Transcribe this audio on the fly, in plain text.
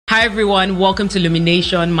Hi everyone, welcome to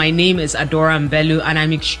Illumination. My name is Adora Mbelu and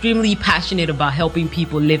I'm extremely passionate about helping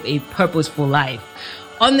people live a purposeful life.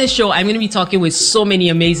 On this show, I'm going to be talking with so many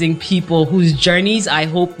amazing people whose journeys I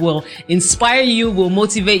hope will inspire you, will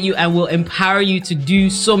motivate you, and will empower you to do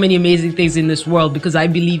so many amazing things in this world, because I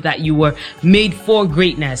believe that you were made for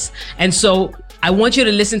greatness. And so I want you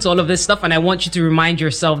to listen to all of this stuff, and I want you to remind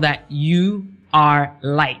yourself that you are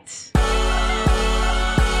light.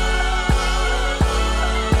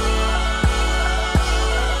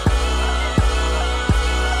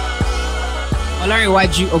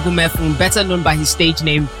 Olanrewaju Ogumefun, better known by his stage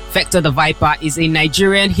name Vector the Viper, is a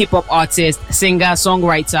Nigerian hip-hop artist, singer,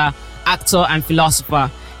 songwriter, actor, and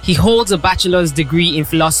philosopher. He holds a bachelor's degree in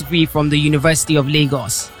philosophy from the University of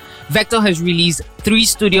Lagos. Vector has released 3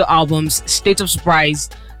 studio albums: State of Surprise,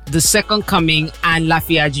 The Second Coming, and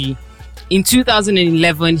Lafiaji. In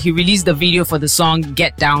 2011, he released the video for the song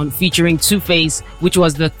Get Down featuring Two-Face, which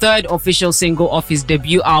was the 3rd official single of his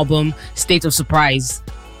debut album, State of Surprise.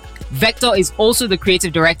 Vector is also the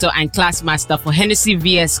creative director and class master for Hennessy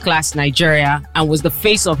VS Class Nigeria and was the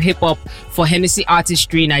face of hip-hop for Hennessy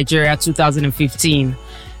Artistry Nigeria 2015.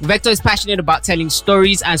 Vector is passionate about telling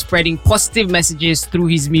stories and spreading positive messages through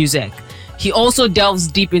his music. He also delves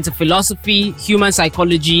deep into philosophy, human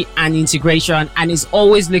psychology, and integration, and is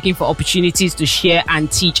always looking for opportunities to share and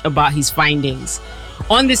teach about his findings.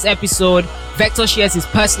 On this episode, Vector shares his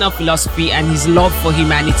personal philosophy and his love for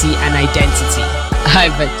humanity and identity. Hi,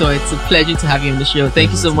 Vector. It's a pleasure to have you on the show.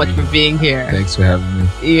 Thank you so much for being here. Thanks for having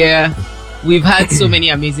me. Yeah. We've had so many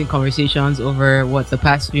amazing conversations over, the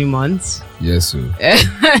past few months? Yes, sir.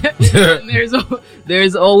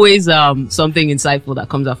 There's always something insightful that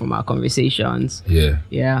comes out from our conversations. Yeah.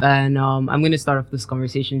 Yeah. And I'm going to start off this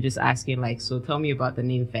conversation just asking, so tell me about the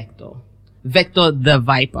name Vector. Vector the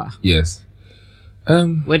Viper. Yes.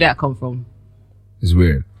 Where did that come from? It's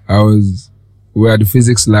weird. We were at the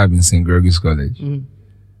physics lab in St. Gregory's College. Mm-hmm.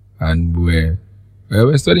 And we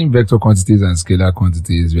were studying vector quantities and scalar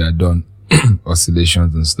quantities. We had done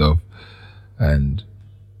oscillations and stuff. And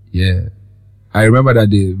yeah, I remember that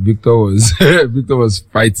day Victor was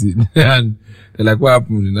fighting and they're like, what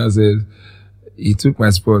happened? And I said, he took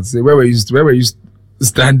my spot. Say, where were you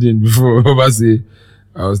standing before? I say,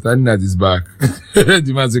 I was standing at his back.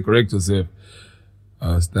 The man said, correct yourself.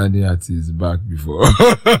 I was standing at his back before.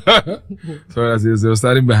 So I was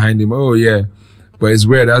standing behind him. Oh yeah. But it's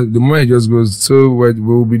weird. The moment it just goes, so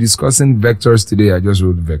we'll be discussing vectors today. I just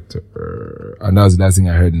wrote vector. And that was the last thing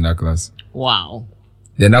I heard in that class. Wow.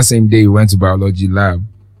 Then that same day we went to biology lab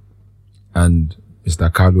and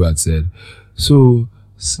Mr. Carlo had said, so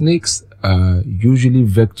snakes are usually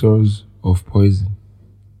vectors of poison.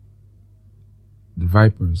 The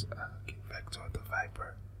vipers.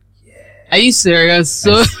 Are you serious?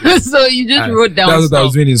 So you just wrote down That's stuff. what I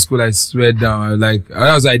was doing in school. I swear down. That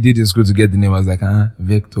was what I did in school to get the name. I was like,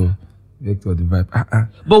 Vector the Viper.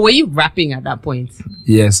 But were you rapping at that point?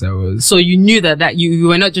 Yes, I was. So you knew that you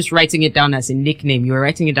were not just writing it down as a nickname. You were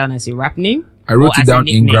writing it down as a rap name? I wrote it down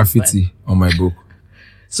in graffiti on my book.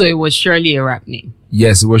 So it was surely a rap name?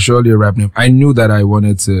 Yes, it was surely a rap name. I knew that I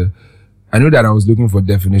was looking for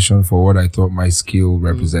definition for what I thought my skill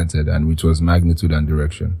represented, and which was magnitude and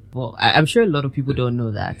direction. Well, I'm sure a lot of people don't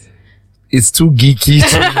know that. It's too geeky.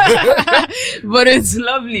 But it's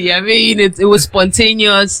lovely. I mean, it was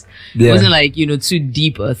spontaneous. Yeah. It wasn't like, too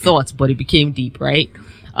deep a thought, but it became deep, right?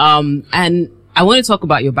 And I want to talk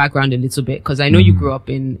about your background a little bit, because I know you grew up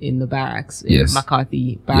in the barracks, in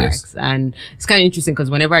McCarthy barracks. Yes. And it's kind of interesting because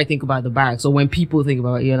whenever I think about the barracks, or when people think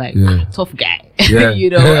about it, you're like, tough guy,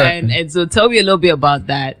 and so tell me a little bit about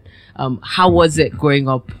that. How was it growing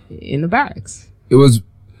up in the barracks? It was,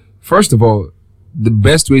 first of all, the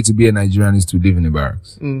best way to be a Nigerian is to live in the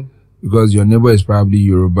barracks. Because your neighbor is probably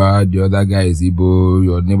Yoruba, the other guy is Igbo,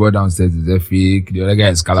 your neighbor downstairs is Efik, the other guy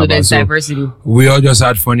is Calabar. So there's diversity. We all just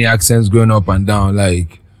had funny accents going up and down.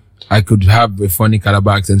 Like, I could have a funny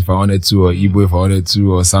Calabar accent if I wanted to, or Igbo if I wanted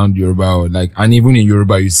to, or sound Yoruba, or and even in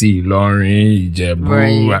Yoruba you see Lauren, Ijebu.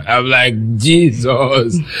 Right. I'm like,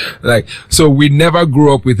 Jesus. So we never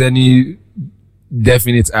grew up with any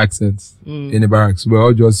definite accents in the barracks. We're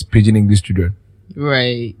all just pidgin English children.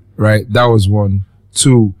 Right. That was one.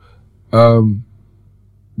 2,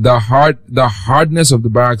 the hardness of the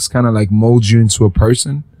barracks kind of molds you into a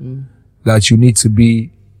person that you need to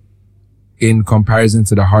be in comparison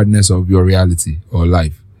to the hardness of your reality or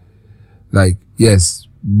life. Yes,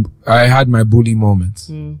 I had my bully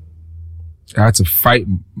moments. I had to fight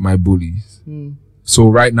my bullies. So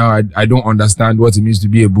right now, I don't understand what it means to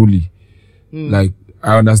be a bully. I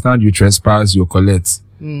understand you trespass, you collect.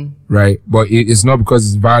 right? But it's not because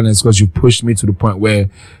it's violence, because you pushed me to the point where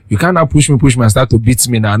you can't now push me and start to beat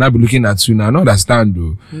me now, and I'll be looking at you now. I don't understand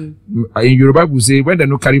though. In Yoruba, people say, when they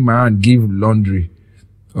no carry my hand, give laundry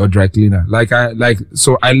or dry cleaner.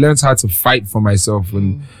 So I learned how to fight for myself.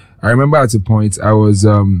 And I remember at a point I was,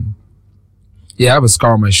 I have a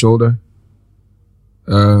scar on my shoulder.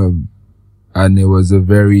 And it was a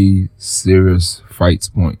very serious fight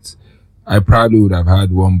point. I probably would have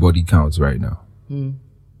had 1 body count right now.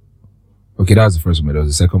 Okay, that was the first moment. There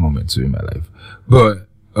was a second moment too in my life. But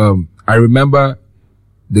I remember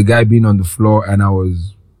the guy being on the floor and I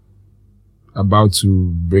was about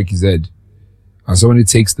to break his head. And somebody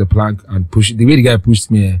takes the plank and pushes. The way the guy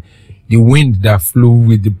pushed me, the wind that flew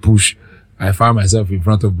with the push, I found myself in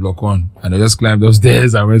front of block 1 and I just climbed those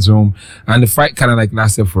stairs. I went home and the fight kind of like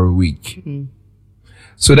lasted for a week.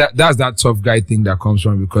 So that's that tough guy thing that comes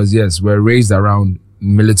from, because yes, we're raised around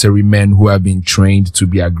military men who have been trained to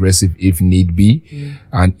be aggressive if need be.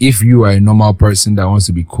 And if you are a normal person that wants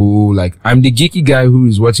to be cool, like I'm the geeky guy who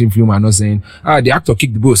is watching film and not saying, the actor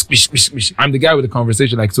kicked the ball, squish, squish, squish. I'm the guy with the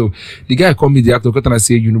conversation. Like, so the guy called me the actor, and I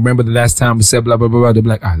say, you remember the last time we said blah, blah, blah, blah. They'll be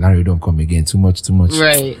like, Larry, don't come again. Too much.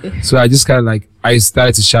 Right. So I just kind of like, I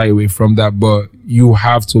started to shy away from that, but you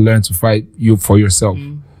have to learn to fight for yourself,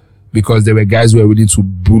 because there were guys who were willing to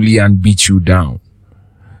bully and beat you down.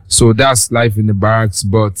 So that's life in the barracks,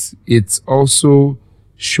 but it also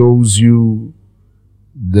shows you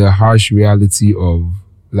the harsh reality of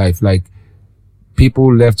life. Like,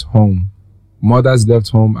 people left home, mothers left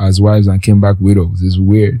home as wives and came back widows. It's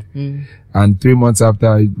weird. And 3 months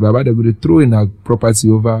after, Baba, they're going to throw in a property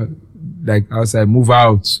over, like outside, move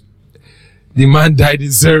out. The man died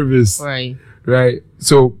in service. Right.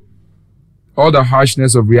 So all the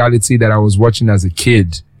harshness of reality that I was watching as a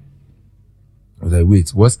kid, I was like, wait,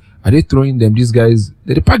 what? Are they throwing them? These guys,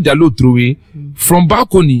 they pack their load through it from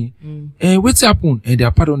balcony. And what's happened? And their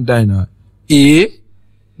part on die now.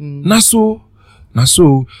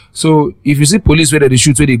 So if you see police where they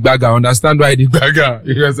shoot where they bag, I understand why they bag.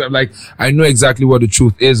 Because I'm like, I know exactly what the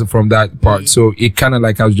truth is from that part. So it kind of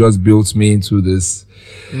like has just built me into this,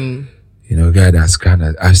 guy that's kind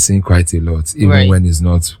of, I've seen quite a lot, even when it's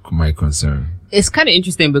not my concern. It's kind of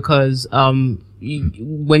interesting because,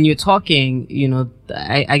 when you're talking,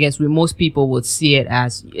 I guess most people would see it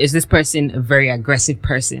as, is this person a very aggressive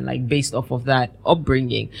person, like based off of that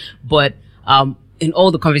upbringing? But in all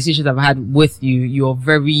the conversations I've had with you, you're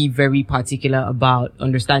very, very particular about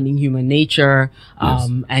understanding human nature,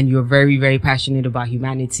 and you're very, very passionate about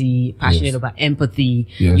humanity, passionate about empathy,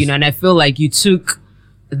 and I feel like you took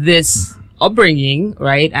this upbringing,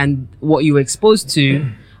 right, and what you were exposed to,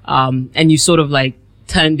 and you sort of like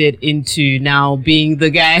turned it into now being the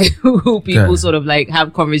guy who people sort of like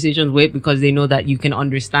have conversations with, because they know that you can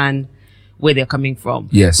understand where they're coming from.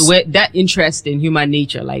 So where that interest in human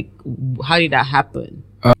nature, like, how did that happen?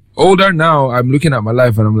 Older now, I'm looking at my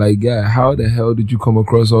life and I'm like, how the hell did you come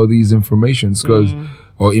across all these informations? Because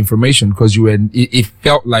you were, it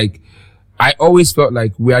felt like, I always felt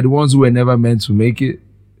like we are the ones who were never meant to make it,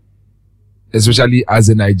 especially as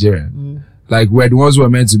a Nigerian. Like, we're the ones who are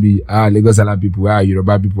meant to be, Lagos Island people,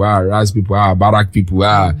 Yoruba people, Ras people, Barak people,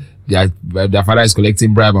 their father is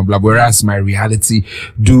collecting bribe and blah, blah. Whereas my reality,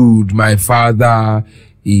 dude, my father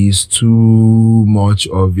is too much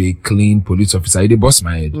of a clean police officer. They bust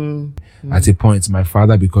my head. At a point, my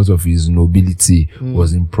father, because of his nobility,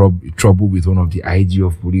 was in trouble with one of the IG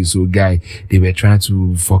of police. So guy, they were trying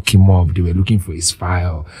to fuck him up. They were looking for his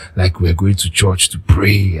file. Like, we're going to church to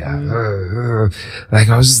pray. Like,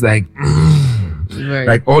 I was just like,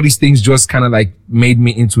 like all these things just kind of like made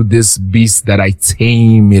me into this beast that I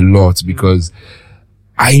tame a lot, because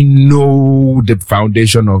I know the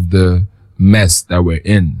foundation of the mess that we're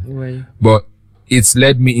in. But it's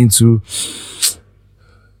led me into,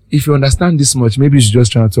 if you understand this much, maybe you should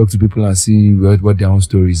just try to talk to people and see what their own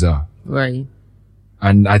stories are.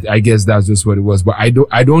 And I guess that's just what it was. But I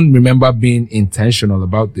don't remember being intentional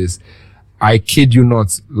about this. I kid you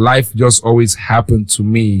not. Life just always happened to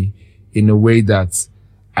me in a way that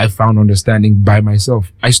I found understanding by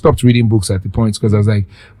myself. I stopped reading books at the point because I was like,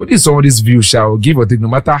 what is somebody's view shall give or take, no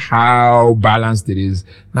matter how balanced it is.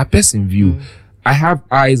 My person view. I have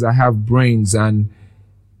eyes, I have brains, and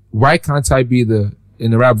why can't I be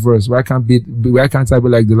in the rap verse, why can't I be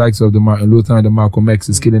like the likes of the Martin Luther and the Malcolm X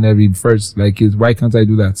is killing every verse? Like, why can't I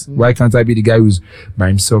do that? Why can't I be the guy who's by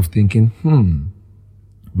himself thinking,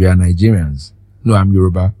 we are Nigerians. No, I'm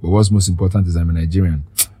Yoruba, but what's most important is I'm a Nigerian.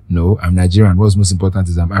 No, I'm Nigerian. What's most important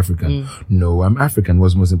is I'm African. No, I'm African.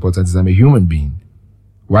 What's most important is I'm a human being.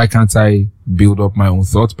 Why can't I build up my own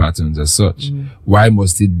thought patterns as such? Why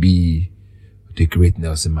must it be the great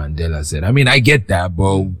Nelson Mandela said. I mean, I get that,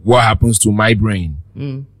 but what happens to my brain?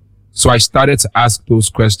 So I started to ask those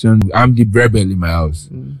questions. I'm the rebel in my house.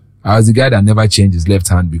 I was the guy that never changed his left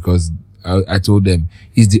hand because I told them,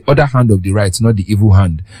 it's the other hand of the right, not the evil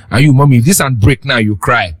hand. And you, mommy, if this hand break now, you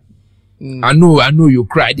cry. I know you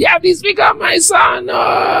cry. They have this speaker, my son.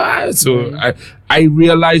 So I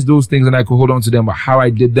realized those things and I could hold on to them, but how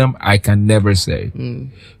I did them, I can never say.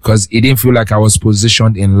 Because it didn't feel like I was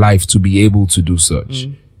positioned in life to be able to do such,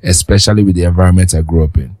 especially with the environment I grew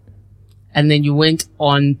up in. And then you went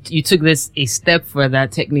on, you took this a step further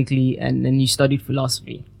technically, and then you studied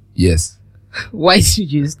philosophy. Yes. Why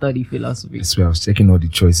did you study philosophy? So I was checking all the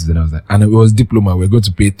choices and I was like, and it was diploma. We're going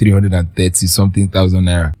to pay 330 something thousand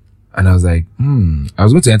naira. And I was like, I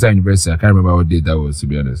was going to enter university. I can't remember what date that was, to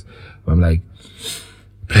be honest. But I'm like,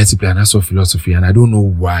 plenty plan. I saw philosophy and I don't know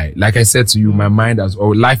why. Like I said to you, my mind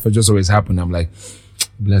life has just always happened. I'm like,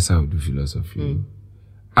 bless her, I will do philosophy.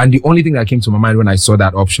 And the only thing that came to my mind when I saw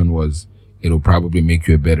that option was, it'll probably make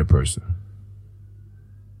you a better person.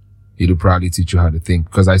 It'll probably teach you how to think.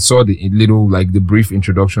 Because I saw the little, like the brief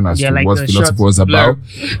introduction as to like what philosophy was about.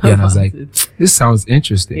 And I was like, this sounds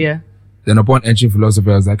interesting. Yeah. Then upon entering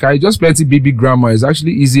philosophy, I was like, I just plenty BB grammar. It's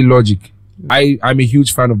actually easy logic. I'm a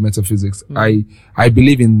huge fan of metaphysics. I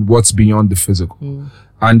believe in what's beyond the physical.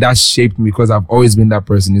 And that shaped me because I've always been that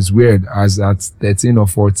person. It's weird. As at 13 or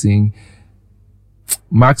 14,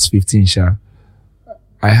 max 15,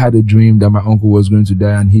 I had a dream that my uncle was going to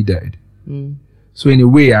die and he died. So in a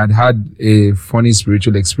way, I'd had a funny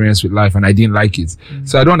spiritual experience with life and I didn't like it.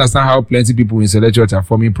 So I don't understand how plenty of people in Select Church are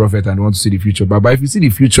forming prophet and want to see the future. But if you see the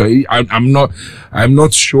future, I'm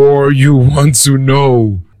not sure you want to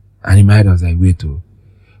know. And in my head, I was like, wait,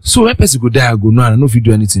 so when person go die, I go, no, I don't know if you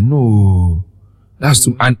do anything. No, that's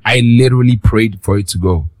too, and I literally prayed for it to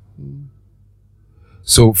go.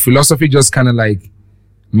 So philosophy just kind of like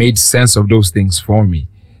made sense of those things for me.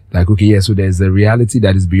 Like, okay, yeah, so there's a reality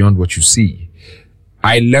that is beyond what you see.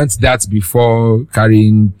 I learned that before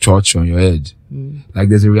carrying church on your head. Like,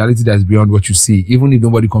 there's a reality that is beyond what you see. Even if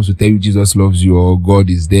nobody comes to tell you Jesus loves you or God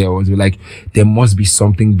is there, or like, there must be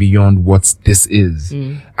something beyond what this is.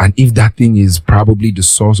 And if that thing is probably the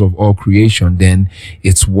source of all creation, then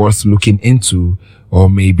it's worth looking into or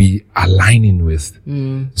maybe aligning with.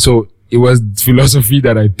 So it was philosophy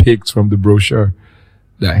that I picked from the brochure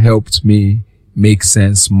that helped me make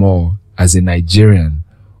sense more as a Nigerian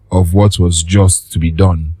of what was just to be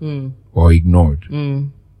done or ignored.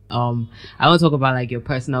 I want to talk about like your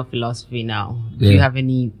personal philosophy now. Do you have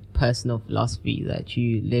any personal philosophy that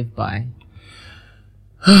you live by?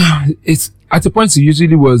 It's at the point it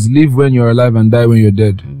usually was live when you're alive and die when you're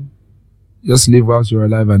dead. Just live whilst you're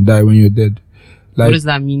alive and die when you're dead. Like, what does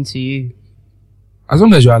that mean to you? As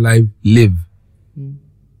long as you're alive, live.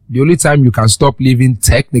 The only time you can stop living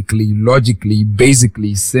technically, logically,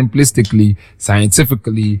 basically, simplistically,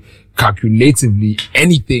 scientifically, calculatively,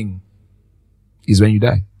 anything is when you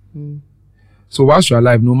die. So whilst you're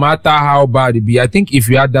alive, no matter how bad it be, I think if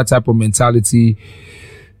you had that type of mentality,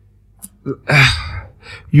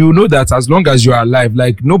 you know that as long as you're alive,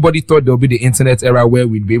 like nobody thought there'll be the internet era where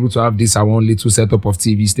we'd be able to have this our own little setup of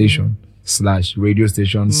TV station / radio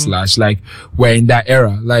station / like we're in that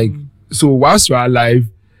era. Like, so whilst you're alive,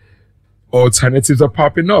 alternatives are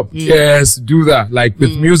popping up. Yes, do that. Like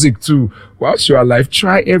with music too. Whilst you're alive,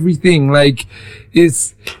 try everything. Like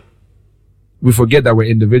we forget that we're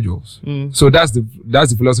individuals. So that's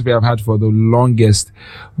the philosophy I've had for the longest.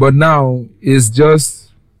 But now it's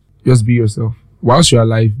just be yourself. Whilst you're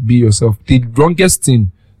alive, be yourself. The longest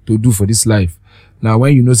thing to do for this life. Now,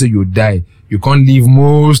 when you know say you die, you can't leave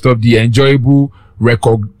most of the enjoyable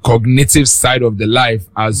cognitive side of the life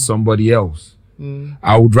as somebody else.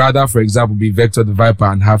 I would rather, for example, be Vector the Viper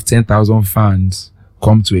and have 10,000 fans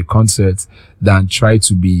come to a concert than try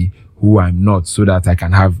to be who I'm not so that I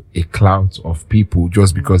can have a clout of people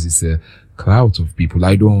just because it's a clout of people.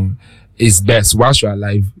 It's best whilst you're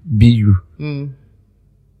alive, be you.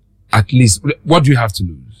 At least, what do you have to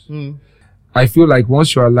lose? I feel like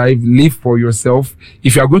once you're alive, live for yourself.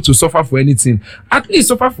 If you are going to suffer for anything, at least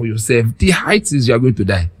suffer for yourself. The height is you are going to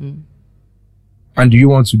die. And do you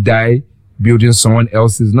want to die building someone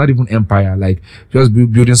else's, not even empire, like just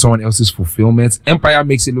building someone else's fulfillment? Empire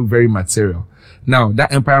makes it look very material. Now,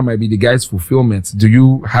 that empire might be the guy's fulfillment. Do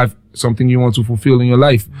you have something you want to fulfill in your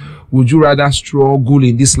life? Would you rather struggle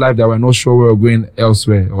in this life that we're not sure we're going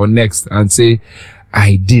elsewhere or next and say,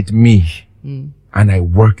 I did me and I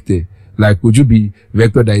worked it? Like, would you be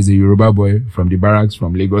Vector that is a Yoruba boy from the barracks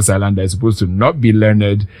from Lagos Island that is supposed to not be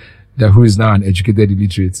learned, that who is now an educated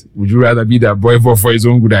illiterate? Would you rather be that boy for his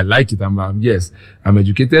own good? I like it. Yes, I'm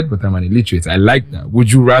educated, but I'm an illiterate. I like that.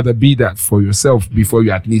 Would you rather be that for yourself before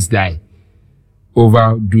you at least die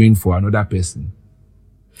over doing for another person?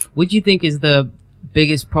 What do you think is the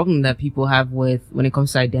biggest problem that people have with when it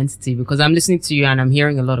comes to identity? Because I'm listening to you and I'm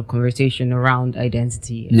hearing a lot of conversation around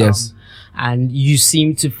identity. Yes. And you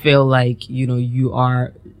seem to feel like, you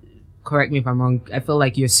are, correct me if I'm wrong, I feel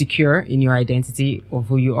like you're secure in your identity of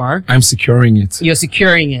who you are. I'm securing it. You're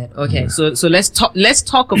securing it. Okay. Yeah. So let's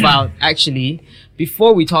talk about actually,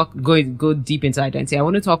 before we go deep into identity, I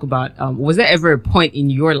want to talk about, was there ever a point in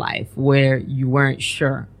your life where you weren't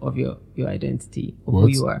sure of your identity, of who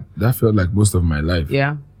you are? That felt like most of my life.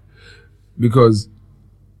 Yeah. Because,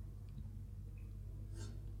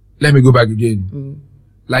 let me go back again.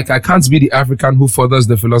 Like, I can't be the African who furthers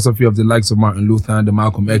the philosophy of the likes of Martin Luther and the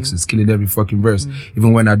Malcolm X's, killing every fucking verse,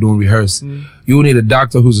 even when I don't rehearse. You need a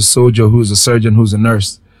doctor who's a soldier, who's a surgeon, who's a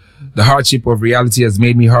nurse. The hardship of reality has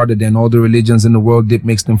made me harder than all the religions in the world dip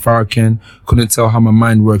mixed in Farrakhan. Couldn't tell how my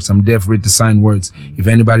mind works. I'm deaf, read the sign words. If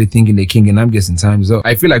anybody thinking they're king, and I'm guessing time's up.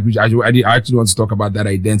 I feel like I actually want to talk about that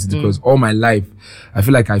identity because all my life, I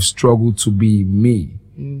feel like I've struggled to be me.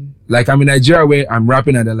 Like, I'm in Nigeria where I'm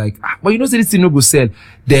rapping and they're like, but say this thing no go sell.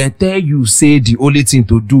 They tell you, say the only thing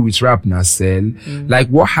to do with rap now sell. Like,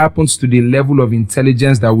 what happens to the level of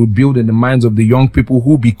intelligence that we build in the minds of the young people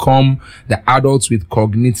who become the adults with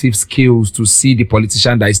cognitive skills to see the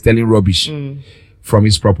politician that is telling rubbish from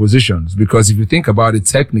his propositions? Because if you think about it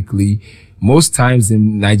technically, most times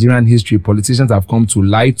in Nigerian history, politicians have come to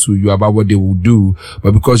lie to you about what they will do,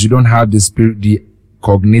 but because you don't have the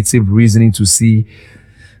cognitive reasoning to see,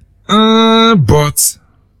 but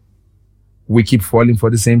we keep falling for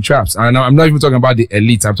the same traps. And I'm not even talking about the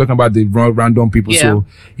elite. I'm talking about the random people. Yeah. So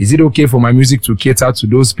is it okay for my music to cater to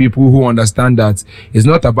those people who understand that it's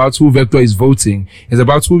not about who Vector is voting. It's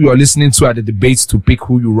about who you're listening to at the debates to pick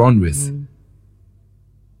who you run with.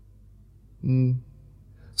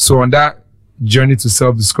 So on that journey to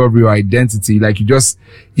self-discovery or identity, like, it's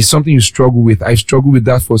something you struggle with. I struggled with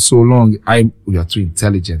that for so long. You're too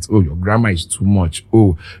intelligent. Oh, your grammar is too much.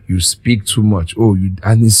 Oh, you speak too much.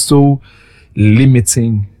 And it's so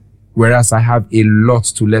limiting. Whereas I have a lot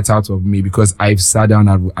to let out of me because I've sat down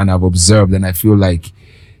and I've observed, and I feel like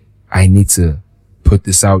I need to put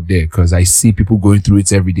this out there because I see people going through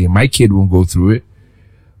it every day. My kid won't go through it,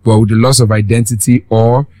 but with the loss of identity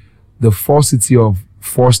or the falsity of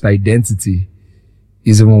forced identity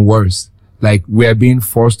is even worse. Like, we're being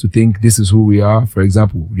forced to think this is who we are. For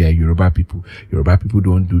example, we are Yoruba people. Yoruba people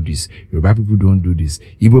don't do this. Yoruba people don't do this.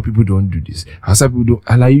 Igbo people don't do this. Hausa people don't.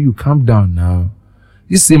 Alayu, you calm down now.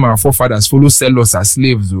 This same our forefathers follow sell us as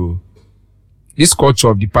slaves, though. This culture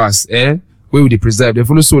of the past, where will they preserve? They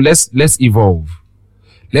follow. So let's evolve.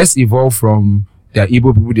 Let's evolve from their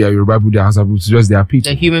Igbo people, their Yoruba people, their Hausa people to just their people.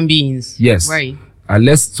 The human beings. Yes. Right.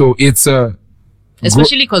 And so it's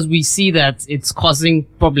especially because we see that it's causing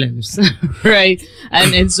problems, right?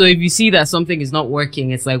 And so if you see that something is not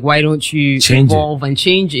working, it's like, why don't you evolve and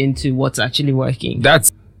change into what's actually working?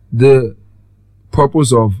 That's the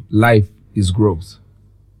purpose of life, is growth.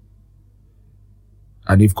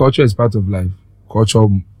 And if culture is part of life, culture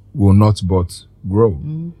will not but grow.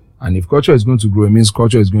 And if culture is going to grow, it means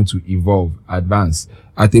culture is going to evolve, advance.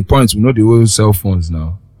 At a point, we know the old cell phones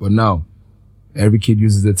now, but now every kid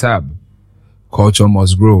uses the tab. Culture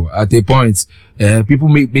must grow. At a point, people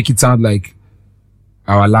make it sound like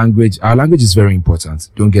our language is very important.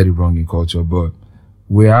 Don't get it wrong in culture, but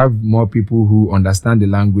we have more people who understand the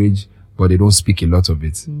language, but they don't speak a lot of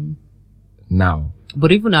it now.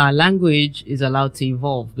 But even our language is allowed to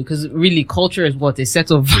evolve, because really culture is what? A set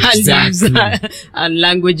of values and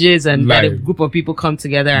languages, and that a group of people come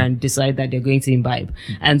together and decide that they're going to imbibe.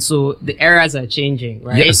 And so the eras are changing,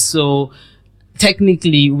 right? Yes. So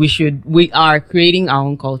technically we are creating our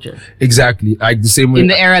own culture. Exactly. Like the same way. In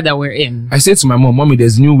the era that we're in. I said to my mom, Mommy,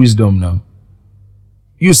 there's new wisdom now.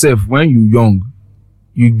 Yourself, when you're young,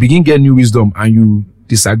 you begin get new wisdom and you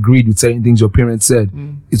disagreed with certain things your parents said.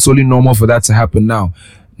 It's only normal for that to happen now.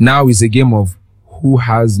 Now it's a game of who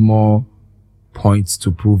has more points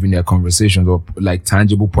to prove in their conversations, or like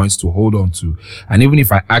tangible points to hold on to. And even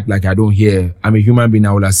if I act like I don't hear, I'm a human being,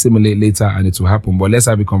 I will assimilate later and it will happen. But let's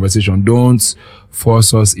have a conversation. Don't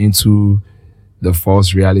force us into the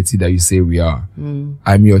false reality that you say we are.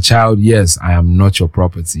 I'm your child. Yes, I am not your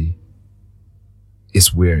property.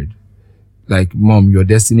 It's weird. Like, Mom, your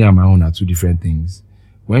destiny and my own are two different things.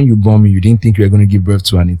 When you born me, you didn't think you were going to give birth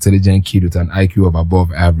to an intelligent kid with an IQ of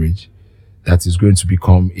above average that is going to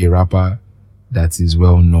become a rapper that is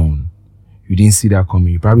well known. You didn't see that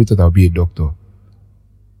coming. You probably thought I'll be a doctor.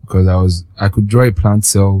 because I could draw a plant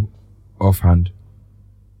cell offhand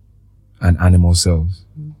and animal cells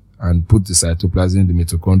and put the cytoplasm, the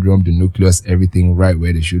mitochondrium, the nucleus, everything right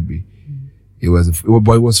where they should be.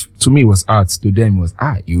 But it was, to me, it was art. To them, it was,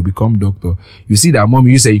 you become doctor. You see that, mom,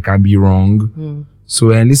 you say you can be wrong. So,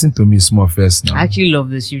 listen to me small first now. I actually love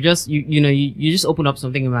this. You just open up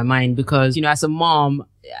something in my mind because, as a mom,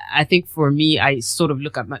 I think for me, I sort of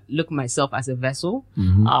look at myself as a vessel,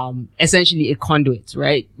 essentially a conduit,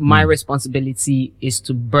 right? My responsibility is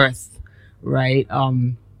to birth, right?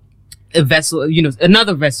 A vessel,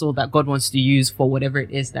 another vessel that God wants to use for whatever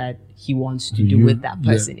it is that he wants to do with that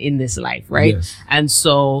person in this life, right? Yes. And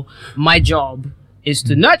so my job is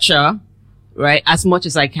to nurture, right, as much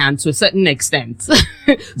as I can to a certain extent.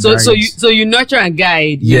 So you nurture and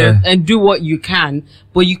guide, you know, and do what you can,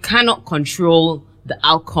 but you cannot control the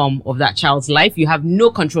outcome of that child's life. You have no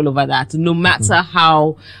control over that, no matter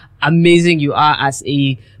how amazing you are as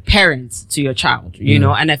a parent to your child, you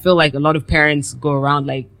know. And I feel like a lot of parents go around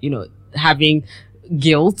like, having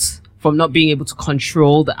guilt from not being able to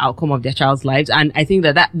control the outcome of their child's lives. And I think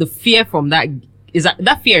that the fear from that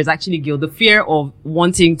fear is actually guilt. The fear of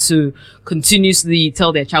wanting to continuously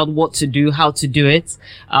tell their child what to do, how to do it,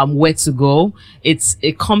 where to go.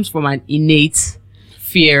 It comes from an innate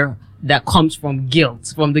fear that comes from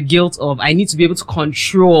guilt, from the guilt of I need to be able to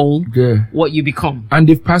control what you become. And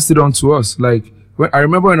they've passed it on to us. Like, I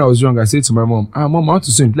remember when I was young, I said to my mom, Mom, I want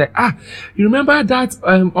to swim. Like, you remember that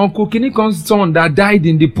Uncle Kinikon's son that died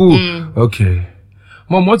in the pool? Okay.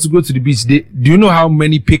 Mom, I want to go to the beach. Do you know how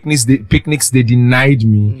many picnics they denied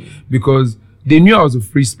me? Because they knew I was a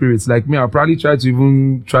free spirit. Like me, I'll probably try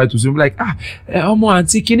to swim. Like,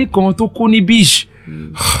 Auntie Kinikon to Kuni Beach.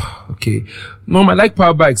 Okay. Mom, I like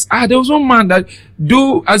power bikes. There was one man that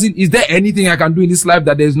is there anything I can do in this life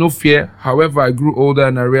that there's no fear? However, I grew older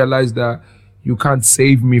and I realized that you can't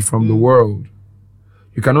save me from the world.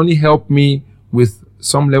 You can only help me with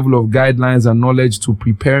some level of guidelines and knowledge to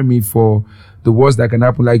prepare me for the worst that can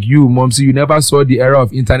happen. Like you, Mom, see, you never saw the era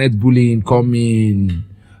of internet bullying coming.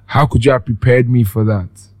 How could you have prepared me for that?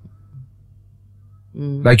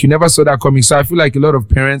 Like you never saw that coming. So I feel like a lot of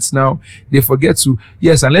parents now, they forget to,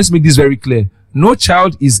 and let's make this very clear. No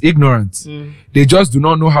child is ignorant. They just do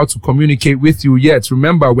not know how to communicate with you yet.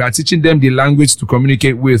 Remember, we are teaching them the language to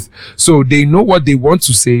communicate with. So they know what they want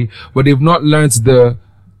to say, but they've not learned the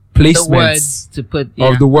placements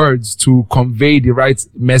of the words to convey the right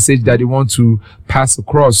message that they want to pass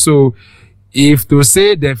across. So if to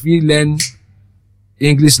say they feel learn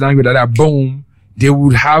English language like that, boom, they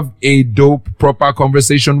would have a dope, proper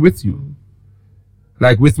conversation with you.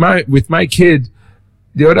 Like with my kid,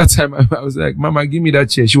 the other time I was like, Mama, give me that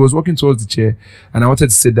chair. She was walking towards the chair and I wanted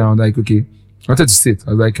to sit down. Like, okay, I wanted to sit. I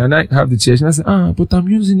was like, can I have the chair? And I said, but I'm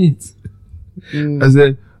using it. I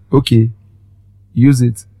said, okay, use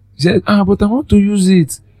it. She said, but I want to use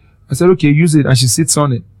it. I said, okay, use it. And she sits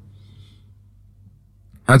on it.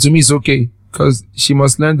 And to me, it's okay because she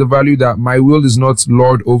must learn the value that my will is not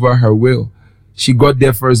Lord over her will. She got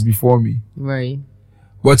there first before me. Right.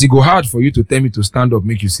 But it go hard for you to tell me to stand up,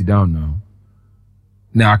 make you sit down now.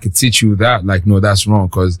 Now I could teach you that, like, no, that's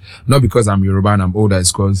wrong. Not because I'm Yoruba and I'm older,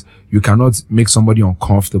 it's because you cannot make somebody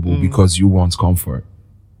uncomfortable because you want comfort.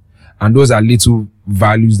 And those are little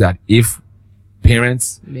values that if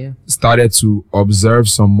parents started to observe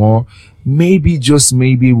some more, maybe, just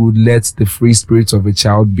maybe, would let the free spirit of a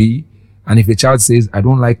child be. And if a child says, I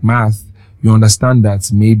don't like math, you understand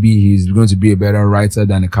that maybe he's going to be a better writer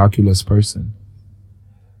than a calculus person.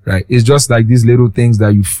 Right? It's just like these little things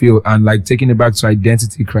that you feel, and like taking it back to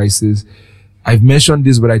identity crisis. I've mentioned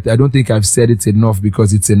this, but I don't think I've said it enough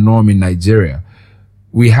because it's a norm in Nigeria.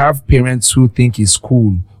 We have parents who think it's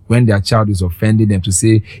cool when their child is offending them to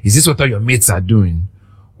say, is this what all your mates are doing?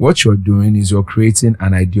 What you're doing is you're creating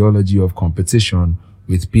an ideology of competition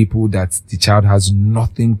with people that the child has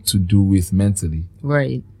nothing to do with mentally.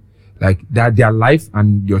 Right. Like that, their life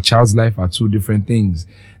and your child's life are two different things.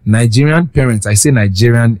 Nigerian parents, I say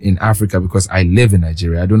Nigerian in Africa because I live in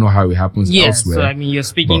Nigeria. I don't know how it happens elsewhere. So I mean, you're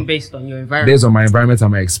speaking based on your environment. Based on my environment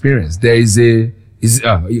and my experience. There is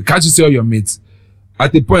can't you see all your mates?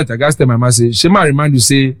 At the point, I gotta tell my mom, say, Shema remind you,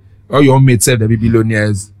 say, all your mates say they be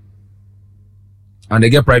billionaires. And they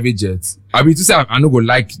get private jets. I mean, to say, I don't go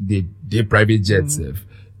like the private jets.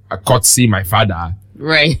 I caught see my father.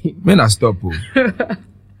 Right. Man, I stop.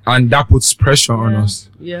 And that puts pressure on us.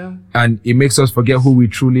 Yeah. And it makes us forget who we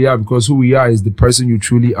truly are, because who we are is the person you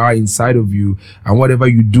truly are inside of you. And whatever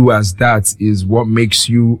you do as that is what makes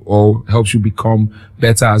you or helps you become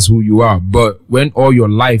better as who you are. But when all your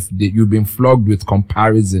life that you've been flogged with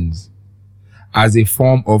comparisons as a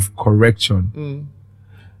form of correction,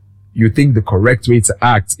 you think the correct way to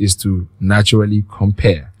act is to naturally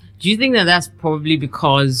compare. Do you think that that's probably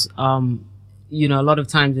because, you know, a lot of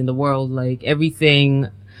times in the world, like everything,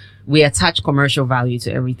 we attach commercial value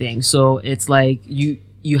to everything. So it's like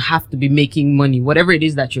you have to be making money, whatever it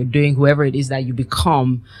is that you're doing, whoever it is that you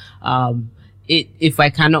become. If I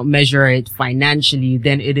cannot measure it financially,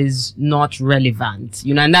 then it is not relevant,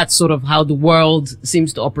 you know, and that's sort of how the world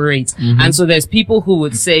seems to operate. Mm-hmm. And so there's people who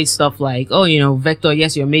would say stuff like, oh, you know, Vector,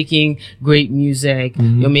 yes, you're making great music.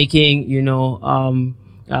 Mm-hmm. You're making, you know,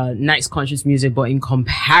 nice conscious music, but in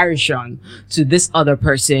comparison to this other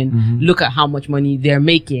person, Mm-hmm. look at how much money they're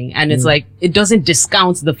making. And it's like, it doesn't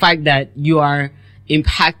discount the fact that you are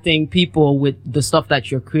impacting people with the stuff that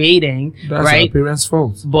you're creating. That's right? our parents'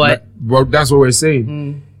 fault. But that's what we're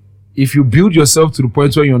saying. If you build yourself to the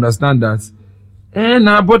point where you understand that,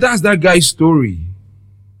 but that's that guy's story.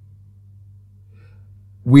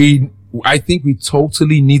 I think we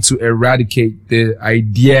totally need to eradicate the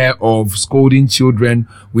idea of scolding children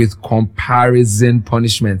with comparison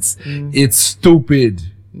punishments. It's stupid.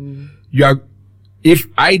 If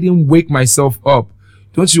I didn't wake myself up,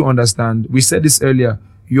 don't you understand? We said this earlier.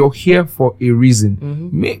 You're here for a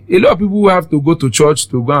reason. A lot of people who have to go to church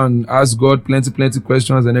to go and ask God plenty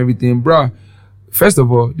questions and everything. Bruh, first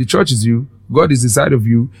of all, the church is you. God is inside of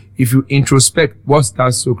you. If you introspect, what's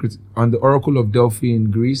that Socrates? On the Oracle of Delphi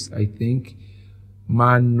in Greece, I think,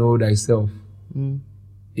 man, know thyself.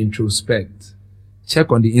 Introspect.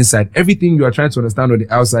 Check on the inside. Everything you are trying to understand on the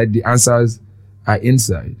outside, the answers are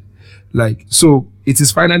inside. Like, so it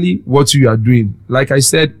is finally what you are doing. Like I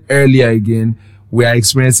said earlier again, we are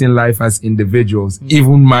experiencing life as individuals.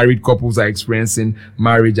 Even married couples are experiencing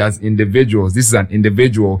marriage as individuals. This is an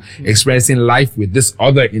individual experiencing life with this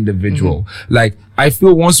other individual. Like, I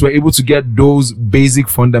feel once we're able to get those basic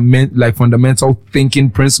fundamental thinking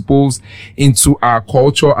principles into our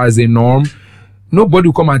culture as a norm, nobody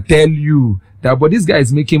will come and tell you that, but this guy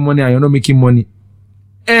is making money and you're not making money.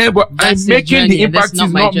 But that's I'm making the impact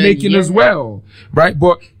he's not making as well. Right?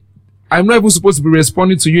 But I'm not even supposed to be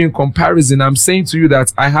responding to you in comparison. I'm saying to you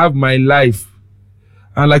that I have my life.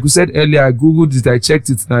 And like we said earlier, I Googled it, I checked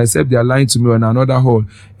it, and I said they are lying to me on another hall.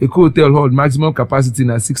 A hotel hall, maximum capacity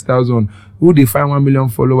na 6,000. Who they find 1 million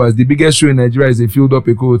followers? The biggest show in Nigeria is a filled up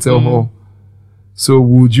Eco Hotel hall. So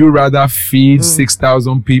would you rather feed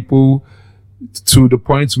 6,000 people to the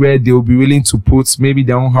point where they'll be willing to put maybe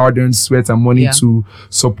their own hard-earned sweat and money to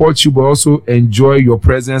support you, but also enjoy your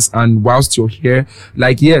presence and whilst you're here?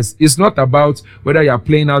 Like, yes, it's not about whether you're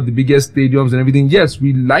playing out the biggest stadiums and everything. Yes,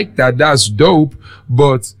 we like that. That's dope.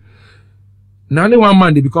 But now only one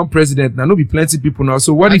man, they become president. Now, there'll be plenty of people now.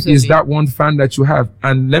 So what if it's that one fan that you have?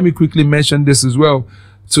 And let me quickly mention this as well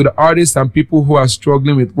to the artists and people who are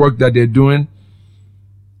struggling with work that they're doing.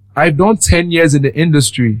 I've done 10 years in the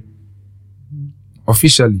industry.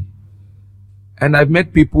 Officially. And I've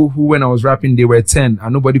met people who, when I was rapping, they were 10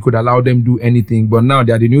 and nobody could allow them do anything. But now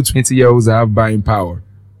they are the new 20-year-olds that have buying power.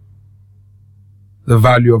 The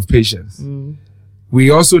value of patience. We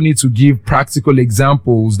also need to give practical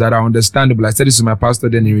examples that are understandable. I said this to my pastor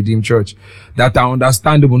then in Redeemed Church. That are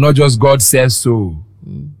understandable, not just God says so.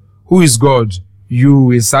 Who is God?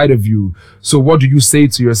 You, inside of you. So what do you say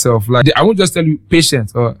to yourself? Like, I won't just tell you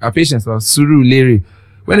patience or Surulere.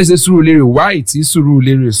 When they say Surulere, why it is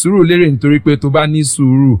Surulere? Surulere nítorí pé tó bá ní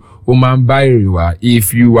sùúrù, ó máa ń bá èrè wá.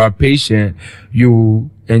 If you are patient, you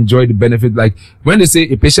enjoy the benefit. Like, when they say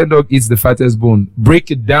a patient dog eats the fattest bone,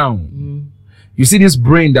 break it down. You see this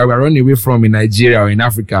brain that we're running away from in Nigeria or in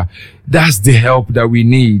Africa, that's the help that we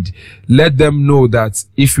need. Let them know that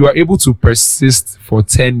if you are able to persist for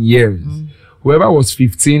 10 years, whoever was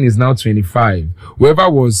 15 is now 25. Whoever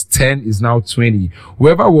was 10 is now 20.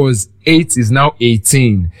 Whoever was 8 is now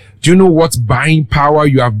 18. Do you know what buying power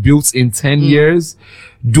you have built in 10 years?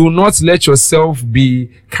 Do not let yourself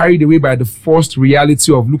be carried away by the forced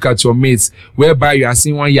reality of look at your mates, whereby you are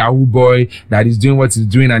seeing one Yahoo boy that is doing what he's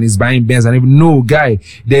doing and is buying Benz. And even, no, guy,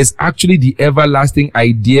 there's actually the everlasting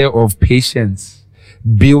idea of patience.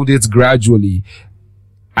 Build it gradually.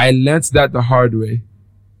 I learned that the hard way.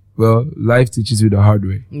 Well, life teaches you the hard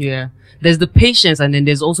way. Yeah. There's the patience and then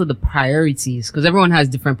there's also the priorities, because everyone has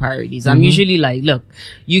different priorities. I'm usually like, look,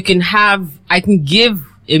 I can give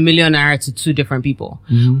 $1 million naira to 2 different people.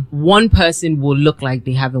 One person will look like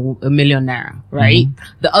they have $1 million naira, right?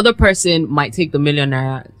 The other person might take the $1 million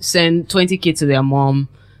naira, send 20K to their mom,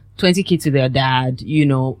 20K to their dad, you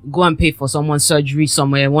know, go and pay for someone's surgery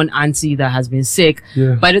somewhere, one auntie that has been sick.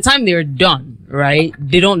 By the time they're done, right,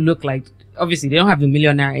 they don't look like, obviously they don't have the $1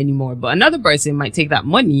 million naira anymore, but another person might take that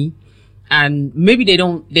money and maybe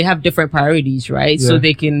they have different priorities, right? Yeah. So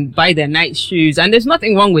they can buy their nice shoes, and there's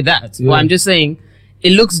nothing wrong with that. Yeah. But I'm just saying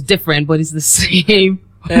it looks different, but it's the same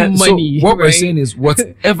money. So what we're right? saying is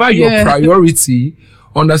whatever your Yeah. priority,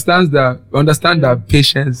 understand that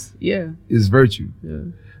patience is virtue. Yeah.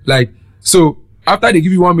 Like, so after they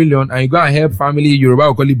give you 1 million and you go and help family, Yoruba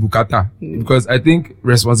will call it bukata. Because I think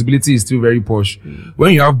responsibility is still very posh.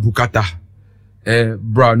 When you have bukata,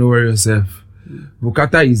 bro, don't worry yourself.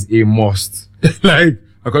 Bukata is a must. Like,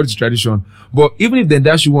 according to tradition. But even if they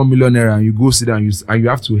dash you 1 million naira and you go sit down and you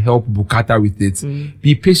have to help bukata with it,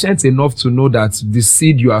 be patient enough to know that the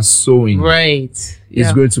seed you are sowing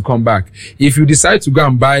is going to come back. If you decide to go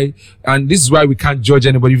and buy, and this is why we can't judge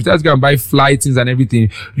anybody, if you decide to go and buy fly things and everything,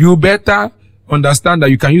 you better understand that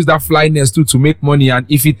you can use that flyness too to make money. And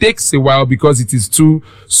if it takes a while because it is too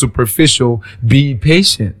superficial, be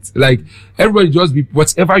patient. Like, everybody just be,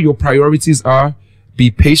 whatever your priorities are,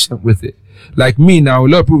 be patient with it. Like me now, a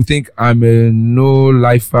lot of people think I'm a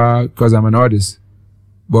no-lifer because I'm an artist.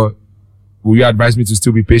 But will you advise me to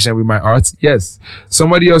still be patient with my art? Yes.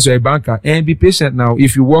 Somebody else, you're a banker, and be patient now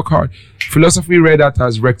if you work hard. Philosophy read that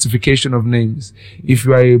as rectification of names. If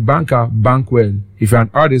you are a banker, bank well. If you're an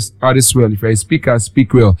artist, artist well. If you're a speaker,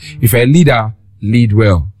 speak well. If you're a leader, lead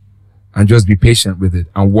well. And just be patient with it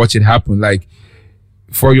and watch it happen. Like,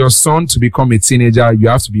 for your son to become a teenager, you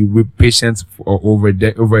have to be patient for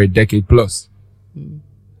over a decade plus.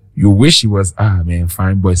 You wish he was,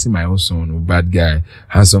 fine boy, see my own son, bad guy,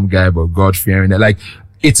 handsome guy, but God-fearing. Like,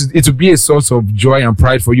 it will be a source of joy and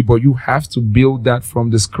pride for you, but you have to build that from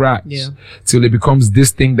the scratch till it becomes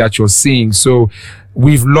this thing that you're seeing. So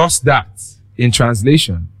we've lost that in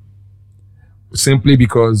translation simply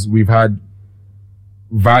because we've had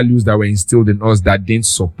values that were instilled in us that didn't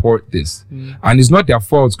support this. And it's not their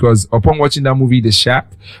fault, because upon watching that movie, The Shack,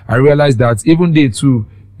 I realized that even they too,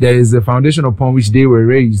 there is a foundation upon which they were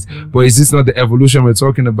raised. But is this not the evolution we're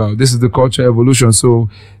talking about? This is the cultural evolution. So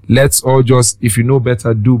let's all just, if you know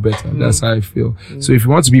better, do better. That's how I feel. So if you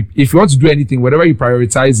want to do anything, whatever you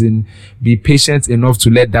prioritize in, be patient enough to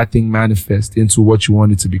let that thing manifest into what you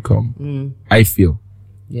want it to become. I feel.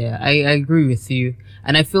 Yeah, I agree with you.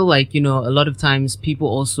 And I feel like, a lot of times people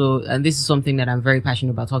also, and this is something that I'm very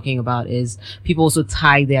passionate about talking about, is people also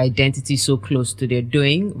tie their identity so close to their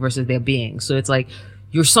doing versus their being. So it's like,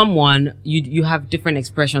 you're someone, you have different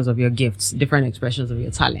expressions of your gifts, different expressions of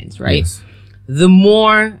your talents, right? Yes. The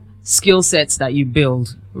more skill sets that you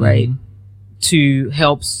build, right, to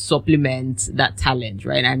help supplement that talent,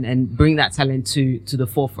 right, and bring that talent to the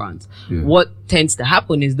forefront. What tends to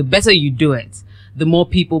happen is the better you do it, the more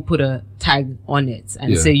people put a tag on it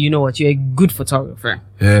and say, you know what, you're a good photographer.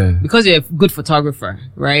 Yeah. Because you're a good photographer,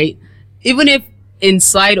 right? Even if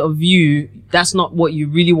inside of you, that's not what you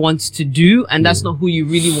really want to do, and that's not who you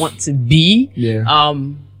really want to be.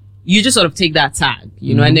 You just sort of take that tag,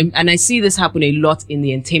 you know, and I see this happen a lot in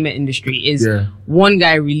the entertainment industry. Is one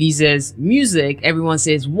guy releases music, everyone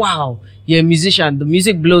says, wow, you're a musician, the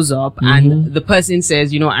music blows up, and the person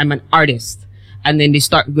says, I'm an artist, and then they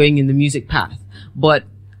start going in the music path. But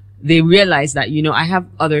they realize that, I have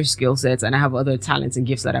other skill sets and I have other talents and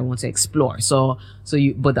gifts that I want to explore.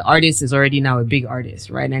 But the artist is already now a big artist,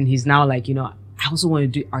 right? And he's now like, I also want to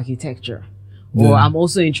do architecture. Or I'm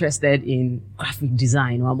also interested in graphic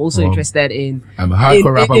design. Or I'm also interested in, I'm a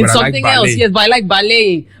hardcore rapper, in but something I like ballet. else. Yes, but I like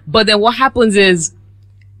ballet. But then what happens is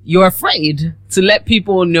you're afraid to let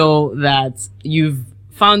people know that you've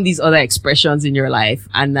found these other expressions in your life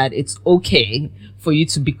and that it's okay for you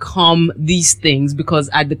to become these things, because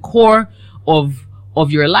at the core of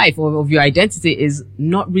your life or of your identity is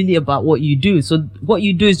not really about what you do. So what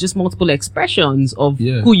you do is just multiple expressions of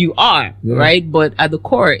who you are, right? But at the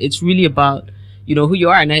core, it's really about, who you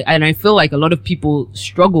are. And I feel like a lot of people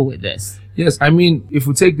struggle with this. Yes. I mean, if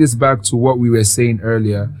we take this back to what we were saying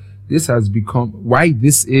earlier, this has become, why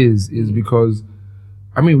this is because,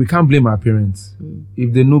 we can't blame our parents.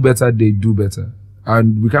 If they know better, they do better.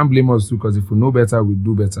 And we can't blame us too, because if we know better, we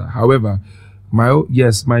do better. However,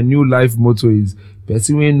 my new life motto is,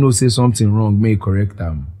 person when no say something wrong, may correct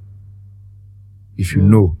them. If you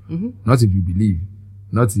know, not if you believe,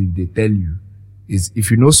 not if they tell you. Is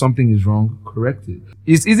if you know something is wrong, correct it.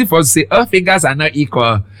 It's easy for us to say, all fingers are not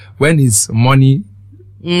equal when it's money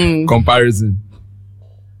comparison.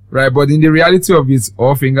 Right, but in the reality of it,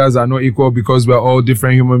 all fingers are not equal because we're all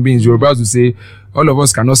different human beings. You're about to say, all of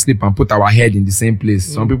us cannot sleep and put our head in the same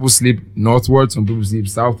place. Some people sleep northwards, some people sleep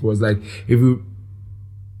southwards. Like, if you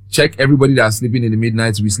check everybody that's sleeping in the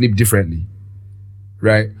midnight, we sleep differently.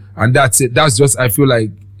 Right? And that's it. That's just, I feel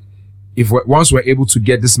like, once we're able to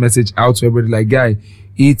get this message out to everybody, like, guy,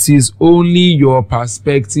 it is only your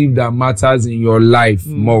perspective that matters in your life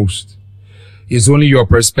most. It's only your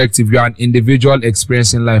perspective. You're an individual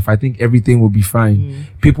experiencing life. I think everything will be fine.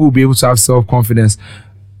 People will be able to have self-confidence.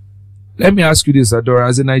 Let me ask you this, Adora.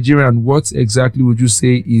 As a Nigerian, what exactly would you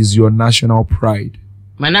say is your national pride?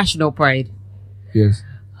 My national pride? Yes.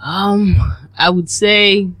 I would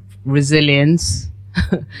say resilience.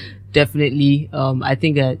 Definitely. I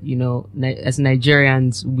think that, you know, as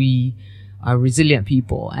Nigerians, we are resilient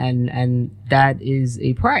people, and that is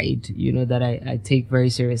a pride, you know, that I take very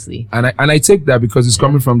seriously. And I take that because it's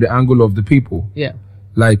coming from the angle of the people. Yeah.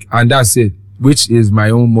 Like, and that's it, which is my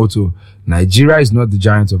own motto. Nigeria is not the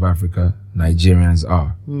giant of Africa. Nigerians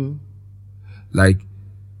are. Like,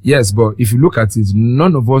 yes, but if you look at it,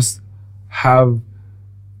 none of us have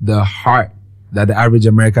the heart that the average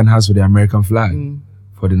American has for the American flag,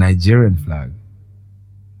 for the Nigerian flag.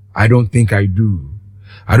 I don't think I do.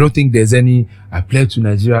 I don't think there's any, I pledge to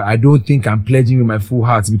Nigeria. I don't think I'm pledging with my full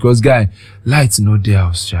heart because, guy, light's not there,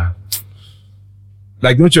 Australia.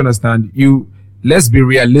 Like, don't you understand? Let's be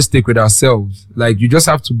realistic with ourselves. Like, you just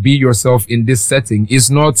have to be yourself in this setting. It's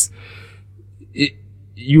not,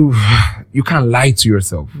 you can't lie to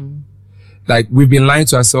yourself. Like, we've been lying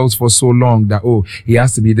to ourselves for so long that, oh, he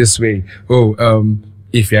has to be this way. Oh,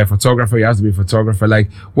 if you're a photographer, you have to be a photographer.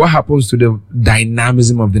 Like, what happens to the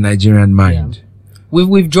dynamism of the Nigerian mind? Yeah.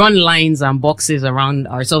 We've drawn lines and boxes around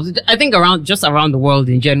ourselves. I think around the world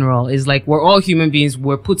in general is like, we're all human beings.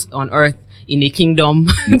 We're put on earth in a kingdom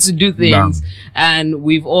to do things, and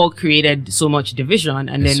we've all created so much division.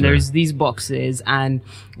 And then there's these boxes, and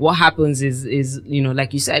what happens is, you know,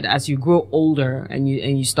 like you said, as you grow older and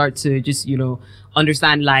you start to just, you know,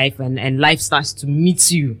 understand life, and life starts to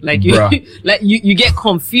meet you, like you get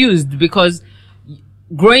confused because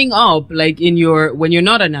growing up, like when you're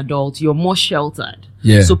not an adult, you're more sheltered.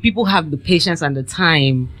 Yeah. So people have the patience and the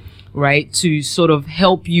time, right, to sort of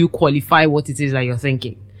help you qualify what it is that you're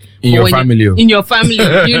thinking. In your family,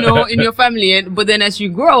 you know, in your family. But then as you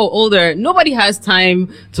grow older, nobody has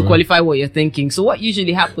time to qualify what you're thinking. So what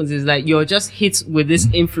usually happens is that you're just hit with this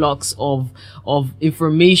influx of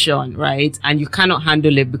information, right? And you cannot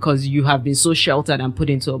handle it because you have been so sheltered and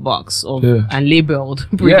put into a box and labeled.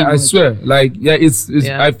 Yeah, I swear. Like, yeah, it's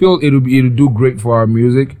I feel it'll do great for our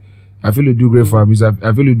music. I feel it'll do great for our music.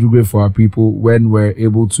 I feel it'll do great for our people when we're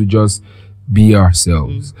able to just be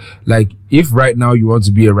ourselves. Like, if right now you want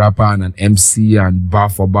to be a rapper and an MC and bar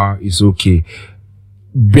for bar, it's okay.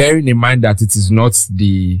 Bearing in mind that it is not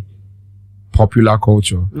the popular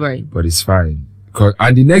culture. Right. But it's fine.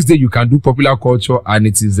 And the next day you can do popular culture and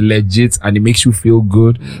it is legit and it makes you feel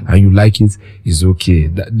good and you like it, it's okay.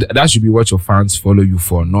 That should be what your fans follow you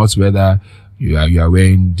for, not whether you are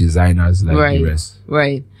wearing designers like the rest.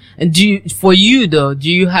 Right. And do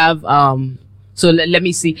you have so let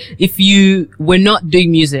me see, if you were not doing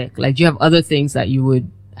music, like, do you have other things that you would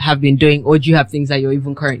have been doing, or do you have things that you're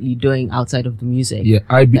even currently doing outside of the music? Yeah,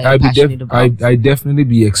 I definitely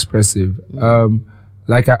be expressive.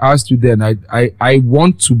 Like I asked you then, I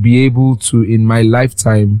want to be able to, in my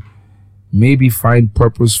lifetime, maybe find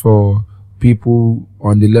purpose for people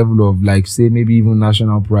on the level of, like, say, maybe even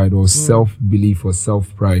national pride or self-belief or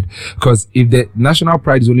self-pride. Because if the national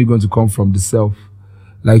pride is only going to come from the self,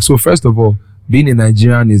 like, so first of all, being a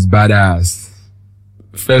Nigerian is badass.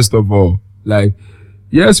 First of all, like,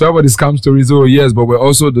 yes, we have all these scam stories. Oh, yes, but we're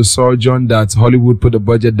also the surgeon that Hollywood put the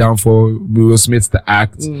budget down for Will Smith to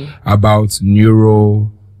act about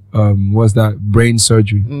brain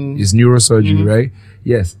surgery. It's neurosurgery, right?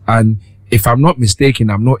 Yes. And if I'm not mistaken,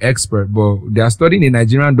 I'm no expert, but they are studying a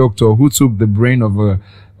Nigerian doctor who took the brain of an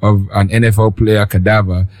NFL player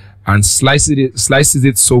cadaver and slices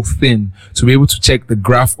it so thin to be able to check the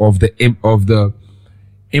graph of the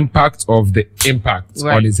impact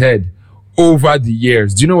on his head over the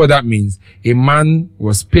years. Do you know what that means? A man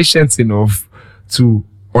was patient enough to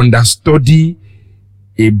understudy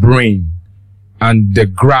a brain, and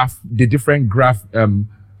the different graph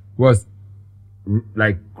was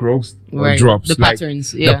like growth or drops, the like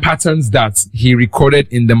patterns, the patterns that he recorded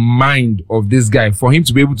in the mind of this guy, for him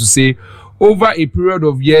to be able to say, over a period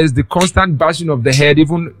of years, the constant bashing of the head,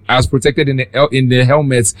 even as protected in the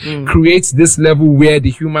helmets, creates this level where the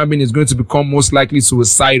human being is going to become most likely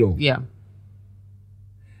suicidal. Yeah.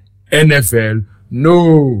 NFL,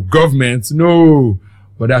 no. Government, no.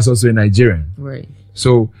 But that's also a Nigerian. Right.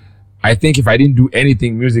 So I think if I didn't do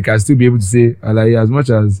anything music, I'd still be able to say, as much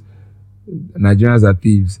as Nigerians are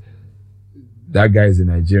thieves, that guy is a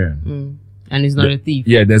Nigerian. And he's not a thief.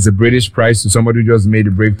 Yeah, there's a British prize to somebody who just made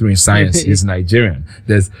a breakthrough in science. He's Nigerian.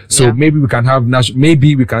 Maybe we can have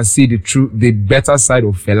maybe we can see the better side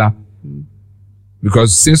of Fela.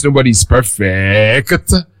 Because since nobody is perfect,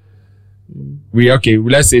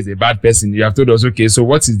 let's say it's a bad person. You have told us, okay, so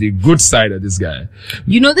what is the good side of this guy?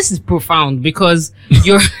 This is profound because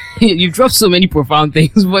you've dropped so many profound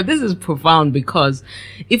things, but this is profound because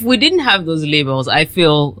if we didn't have those labels, I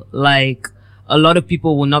feel like a lot of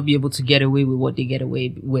people will not be able to get away with what they get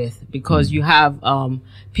away with, because you have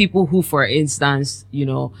people who, for instance,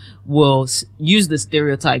 will use the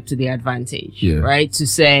stereotype to their advantage, right? To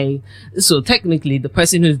say, so technically the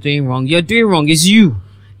person who's doing wrong, you're doing wrong is you.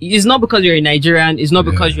 It's not because you're a Nigerian. It's not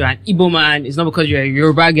because you're an Igbo man. It's not because you're a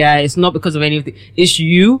Yoruba guy. It's not because of anything. It's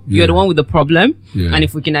you. You're the one with the problem. And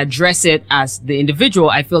if we can address it as the individual,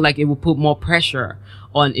 I feel like it will put more pressure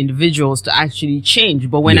on individuals to actually change.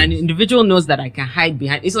 But when an individual knows that I can hide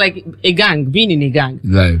behind, it's like a gang, being in a gang.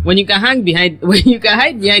 When you can hide behind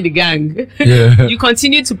the gang, you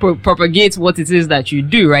continue to propagate what it is that you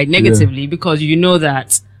do, right? Negatively, because you know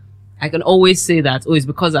that I can always say that, it's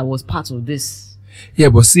because I was part of this. Yeah,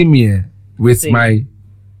 but see me with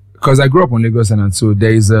because I grew up on Lagos, and so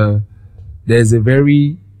there's a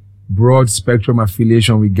very broad spectrum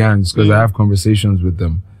affiliation with gangs, because I have conversations with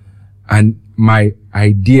them, and my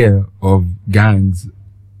idea of gangs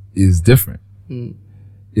is different.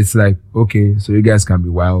 It's like, okay, so you guys can be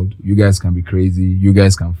wild, you guys can be crazy, you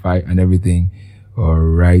guys can fight and everything. All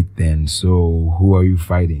right then, so who are you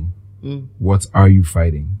fighting? What are you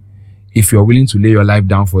fighting? If you're willing to lay your life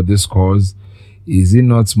down for this cause, is it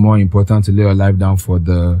not more important to lay your life down for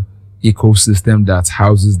the ecosystem that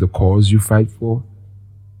houses the cause you fight for?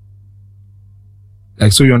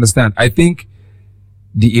 Like, so you understand? I think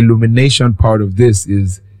the illumination part of this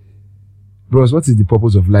is, bros, what is the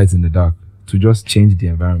purpose of light in the dark? To just change the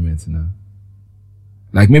environment now.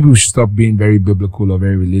 Like, maybe we should stop being very biblical or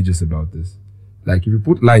very religious about this. Like, if you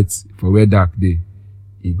put lights for where dark day,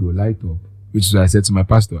 it go light up. Which is what I said to my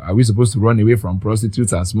pastor. Are we supposed to run away from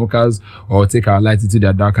prostitutes and smokers, or take our light into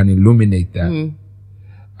their dark and illuminate that? And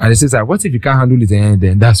he says, like, what if you can't handle it, and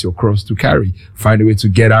then that's your cross to carry? Find a way to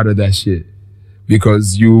get out of that shit.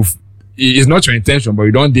 Because it's not your intention, but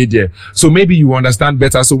you don't did there. So maybe you understand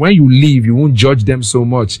better. So when you leave, you won't judge them so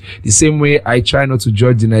much. The same way I try not to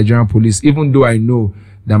judge the Nigerian police, even though I know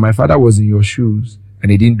that my father was in your shoes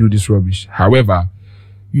and he didn't do this rubbish. However,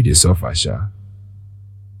 you did suffer, Sha.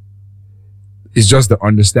 It's just the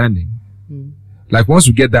understanding. Like, once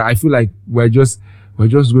we get that, I feel like we're just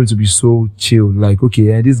going to be so chill. Like,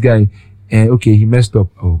 okay, this guy, okay, he messed up.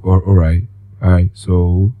 Oh, all right.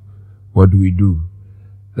 So what do we do?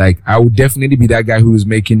 Like, I would definitely be that guy who's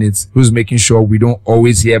making sure we don't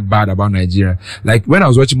always hear bad about Nigeria. Like, when I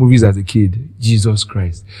was watching movies as a kid, Jesus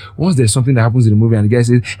Christ, once there's something that happens in the movie and the guy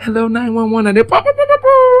says, hello, 911, and they pop,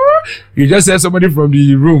 you just said somebody from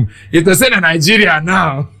the room. If they send a Nigeria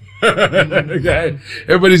now, okay.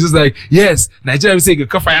 Everybody's just like, yes, Nigeria will say you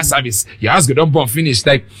can fire service. Your house go don't bomb finish.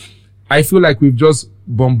 Like, I feel like we've just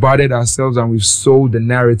bombarded ourselves and we've sold the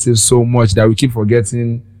narrative so much that we keep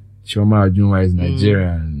forgetting Chioma Ajunwa is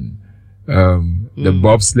Nigerian. The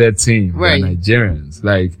bobsled team are Nigerians.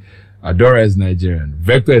 Like, Adora is Nigerian.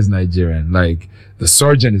 Vector is Nigerian. Like, the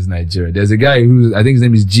surgeon is Nigerian. There's a guy who, I think his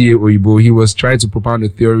name is G.A. Oyibo. He was trying to propound a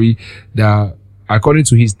theory that, according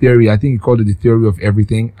to his theory, I think he called it the theory of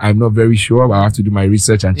everything. I'm not very sure. I'll have to do my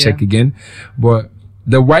research and check again. But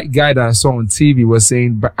the white guy that I saw on TV was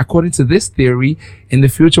saying, but according to this theory, in the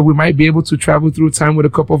future, we might be able to travel through time with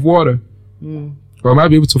a cup of water. Or might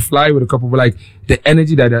be able to fly with a cup of, like, the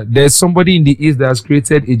energy that there's somebody in the East that has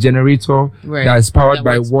created a generator that is powered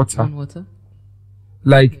by water.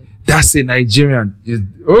 Like, that's a Nigerian.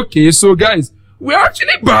 Okay, so guys, we're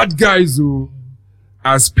actually bad guys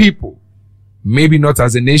as people. Maybe not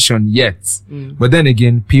as a nation yet. But then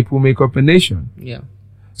again, people make up a nation. Yeah.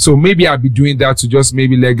 So maybe I'll be doing that to just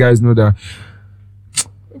maybe let guys know that,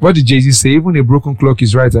 what did Jay-Z say? Even a broken clock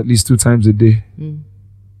is right at least 2 times a day.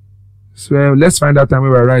 So let's find out time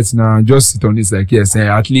where we're right now and just sit on this like, yes,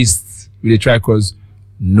 at least we try, because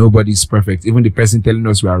nobody's perfect. Even the person telling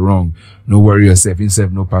us we are wrong, no worry yourself,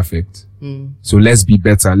 himself, no perfect. So let's be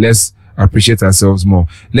better. Let's appreciate ourselves more.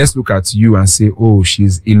 Let's look at you and say, oh,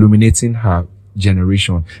 she's illuminating her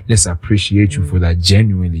generation. Let's appreciate you for that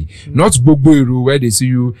genuinely. Not Gbogbo where they see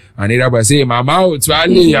you and everybody say, Mama,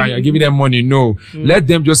 you're giving them money. No. Let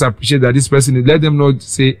them just appreciate that this person is, let them not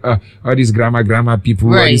say, all these grammar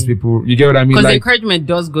people, all these people. You get what I mean? Because like, encouragement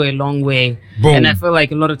does go a long way. Boom. And I feel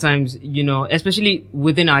like a lot of times, especially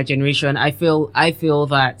within our generation, I feel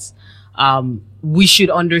that we should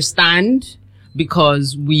understand,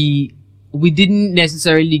 because we we didn't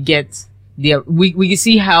necessarily get we can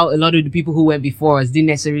see how a lot of the people who went before us didn't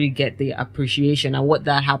necessarily get the appreciation and what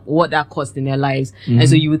that cost in their lives. And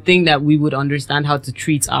so you would think that we would understand how to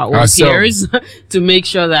treat our own peers to make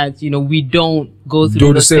sure that, we don't go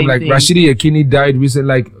through the same like thing. Rashidi Yekini died recently.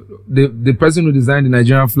 Like the person who designed the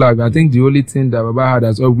Nigerian flag, I think the only thing that Baba had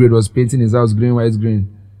as upgrade was painting his house green, white,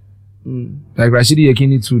 green. Like Rashidi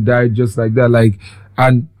Yekini too died just like that. Like,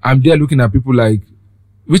 and I'm there looking at people like,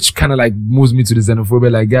 which kind of like moves me to the xenophobia.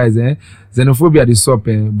 Like, guys, xenophobia is up,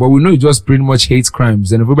 but we know you just pretty much hate crime.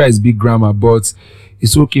 Xenophobia is big grammar, but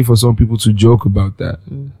it's okay for some people to joke about that.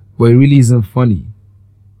 But it really isn't funny.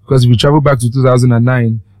 Because if you travel back to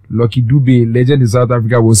 2009, Lucky Dube, legend in South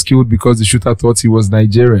Africa, was killed because the shooter thought he was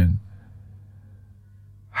Nigerian.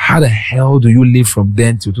 How the hell do you live from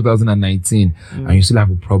then to 2019 and you still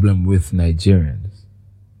have a problem with Nigerians?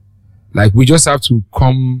 Like, we just have to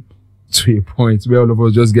come to a point where all of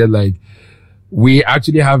us just get like, we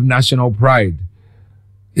actually have national pride.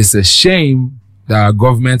 It's a shame that our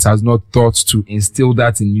government has not thought to instill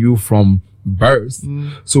that in you from birth.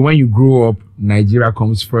 So when you grow up, Nigeria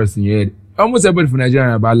comes first in your head. Almost everybody from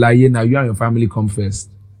Nigeria, but like, now you and your family come first.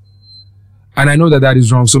 And I know that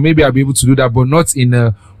is wrong. So maybe I'll be able to do that, but not in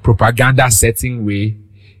a propaganda setting way.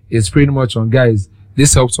 It's pretty much on, guys,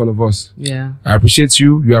 this helps all of us. Yeah. I appreciate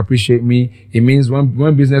you. You appreciate me. It means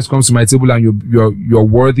when business comes to my table and you're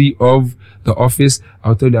worthy of the office,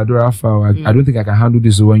 I'll tell you, Adora Alpha, I don't think I can handle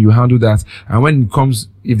this. So when you handle that, and when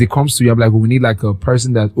if it comes to you, I'm like, we need like a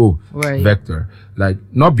person that, Vector. Like,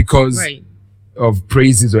 not because of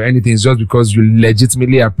praises or anything. It's just because you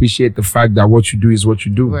legitimately appreciate the fact that what you do is what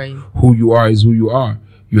you do. Who you are is who you are.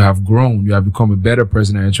 You have grown. You have become a better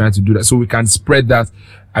person and you're trying to do that. So we can spread that.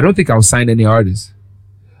 I don't think I'll sign any artists.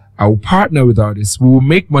 I will partner with artists. We will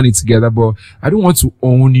make money together, but I don't want to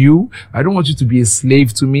own you. I don't want you to be a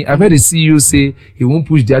slave to me. I've heard a CEO say he won't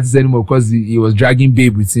push the artist anymore because he was dragging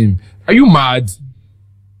Babe with him. Are you mad?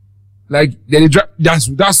 Like,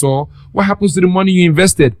 that's all. What happens to the money you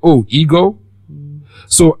invested? Oh, ego?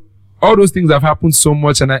 So all those things have happened so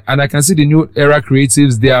much, and I can see the new era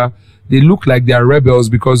creatives, they look like they are rebels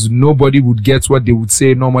because nobody would get what they would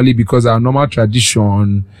say normally because our normal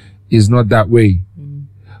tradition is not that way.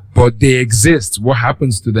 But they exist. What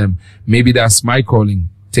happens to them? Maybe that's my calling,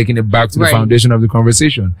 taking it back to the foundation of the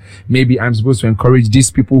conversation. Maybe I'm supposed to encourage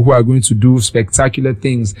these people who are going to do spectacular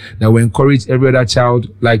things that will encourage every other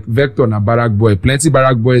child, like Vector and a Barack boy. Plenty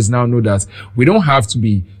Barack boys now know that we don't have to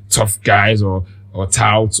be tough guys or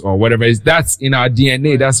touts or whatever. That's in our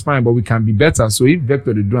DNA. That's fine, but we can be better. So if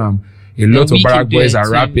Vector the drum, a lot of Barack boys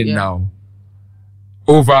are rapping now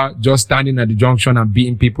over just standing at the junction and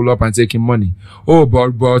beating people up and taking money. Oh,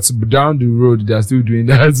 but down the road, they're still doing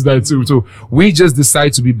that too. So we just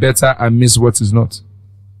decide to be better and miss what is not.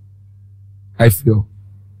 I feel,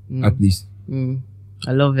 at least.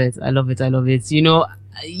 I love it.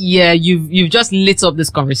 Yeah, you've just lit up this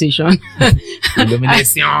conversation.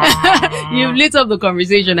 Illumination. You've lit up the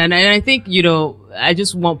conversation, and I think, I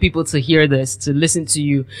just want people to hear this, to listen to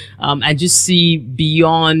you, and just see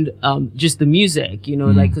beyond just the music,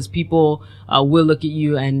 like, because people will look at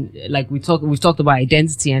you and like we've talked about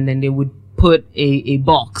identity, and then they would put a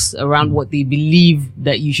box around what they believe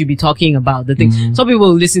that you should be talking about. The thing, some people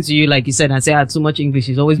will listen to you, like you said, and say, too much English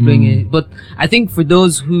is always bringing it. But I think for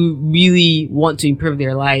those who really want to improve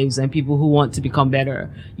their lives and people who want to become better,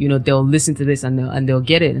 they'll listen to this and they'll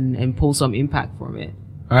get it and pull some impact from it.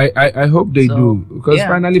 I hope they do, because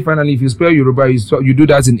finally, if you spell Yoruba, you do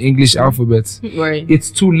that in English alphabet. Right. It's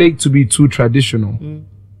too late to be too traditional.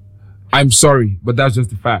 I'm sorry, but that's just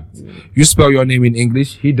the fact. You spell your name in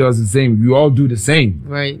English, he does the same. You all do the same.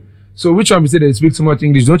 Right. So which one we say they speak too much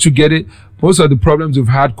English? Don't you get it? Most of the problems we've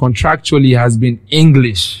had contractually has been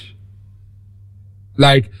English.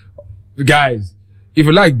 Like, guys, if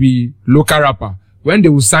you like be local rapper, when they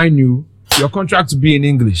will sign you, your contract will be in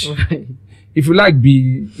English. Right. If you like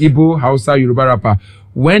be Igbo, Hausa, Yoruba rapper,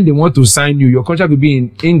 when they want to sign you, your contract will be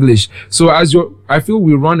in English. So I feel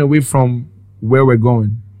we run away from where we're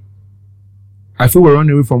going. We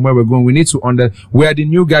need to we are the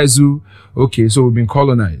new guys who, so we've been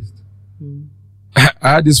colonized. I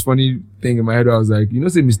had this funny thing in my head where I was like,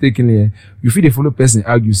 say mistakenly, you feel the follow person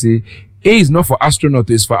argue, say, A is not for astronaut,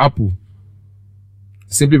 it's for Apple.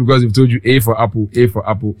 Simply because they've told you A for Apple, A for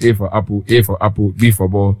Apple, A for Apple, A for Apple, B for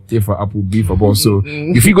ball, A for Apple, B for ball. So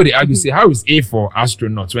if you go to argue, say, how is A for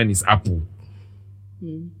astronaut when it's Apple?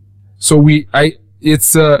 So I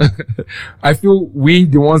feel we,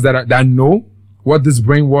 the ones that know what this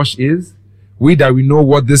brainwash is, we know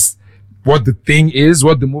what the thing is,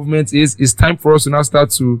 what the movement is, it's time for us to now start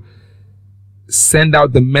to send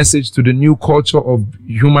out the message to the new culture of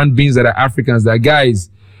human beings that are Africans, that guys,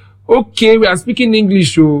 okay, we are speaking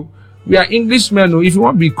English, oh, we are Englishmen, oh, if you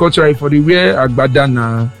want to be cultural, for the wear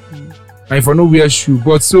agbadana, and if you no wear shoe,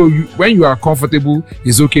 but so when you are comfortable,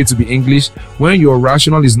 it's okay to be English. When you're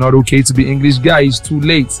rational, it's not okay to be English. Guys, too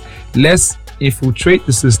late. Let's infiltrate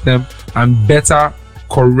the system and better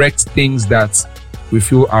correct things that we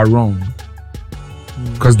feel are wrong,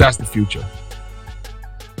 because that's the future.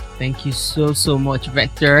 Thank you so much,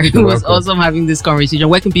 Vector. It was awesome having this conversation.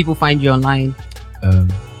 Where can people find you online?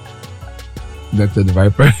 Vector the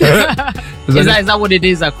Viper. Is that what it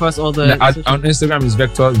is across all the... On Instagram is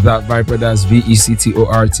Vector that Viper. That's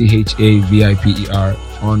VECTORTHAVIPER.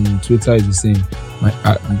 On Twitter is the same. My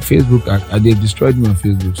Facebook, they've destroyed me on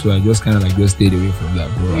Facebook, so I just kind of like just stayed away from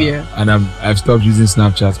that, bro. Yeah. And I've stopped using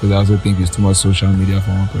Snapchat because I also think it's too much social media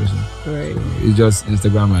for one person. Right. So it's just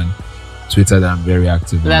Instagram and Twitter that I'm very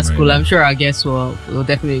active. That's cool. Now. I'm sure our guests will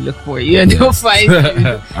definitely look for you and they'll find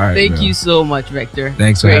you. Right, Thank you so much, Vector.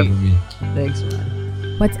 Thanks for having me. Thanks,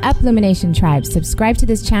 man. What's up, Lumination Tribe? Subscribe to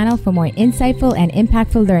this channel for more insightful and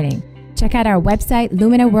impactful learning. Check out our website,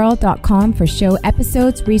 luminaworld.com, for show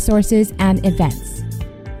episodes, resources, and events.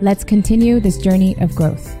 Let's continue this journey of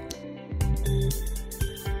growth.